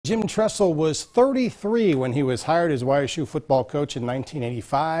Jim Tressel was 33 when he was hired as YSU football coach in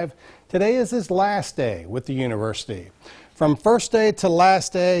 1985. Today is his last day with the university. From first day to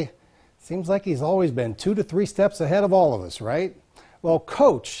last day, seems like he's always been 2 to 3 steps ahead of all of us, right? Well,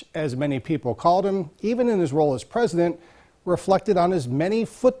 Coach, as many people called him, even in his role as president, reflected on his many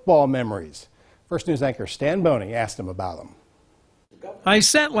football memories. First News anchor Stan Boney asked him about them. I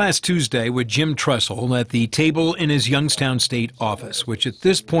sat last Tuesday with Jim Tressel at the table in his Youngstown State office, which at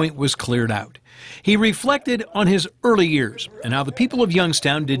this point was cleared out. He reflected on his early years and how the people of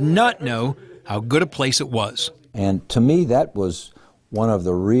Youngstown did not know how good a place it was. And to me, that was one of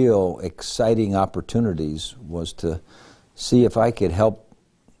the real exciting opportunities, was to see if I could help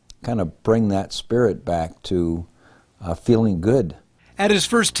kind of bring that spirit back to feeling good. At his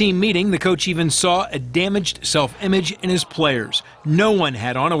first team meeting, the coach even saw a damaged self-image in his players. No one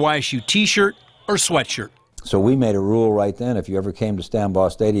had on a YSU t-shirt or sweatshirt. So we made a rule right then: if you ever came to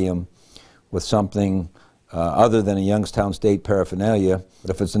Stambaugh Stadium with something other than a Youngstown State paraphernalia,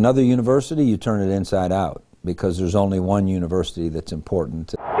 if it's another university, you turn it inside out, because there's only one university that's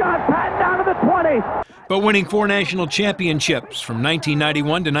important. John Patton down to the 20. But winning 4 national championships from 1991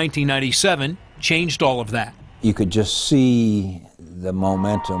 to 1997 changed all of that. You could just see the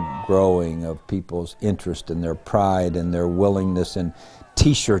momentum growing of people's interest and their pride and their willingness, and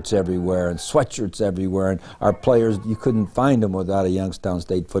T-shirts everywhere and sweatshirts everywhere. And our players, you couldn't find them without a Youngstown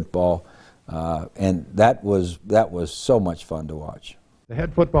State football. And that was so much fun to watch. The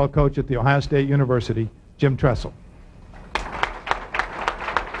head football coach at The Ohio State University, Jim Tressel.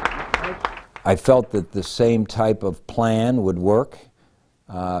 I felt that the same type of plan would work.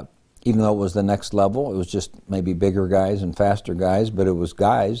 Even though it was the next level, it was just maybe bigger guys and faster guys, but it was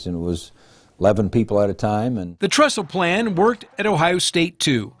guys, and it was 11 people at a time. And the Tressel plan worked at Ohio State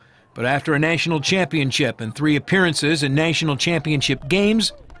too, but after a national championship and 3 appearances in national championship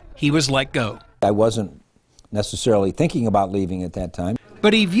games, he was let go. I wasn't necessarily thinking about leaving at that time.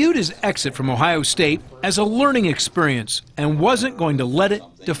 But he viewed his exit from Ohio State as a learning experience and wasn't going to let it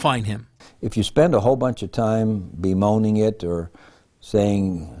define him. If you spend a whole bunch of time bemoaning it or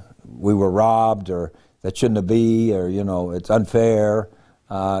saying we were robbed, or that shouldn't have been, or, you know, it's unfair,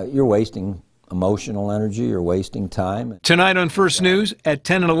 you're wasting emotional energy, you're wasting time. Tonight on First News at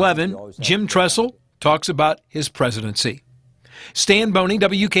 10 and 11, Jim Tressel talks about his presidency. Stan Boney,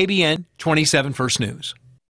 WKBN 27 First News.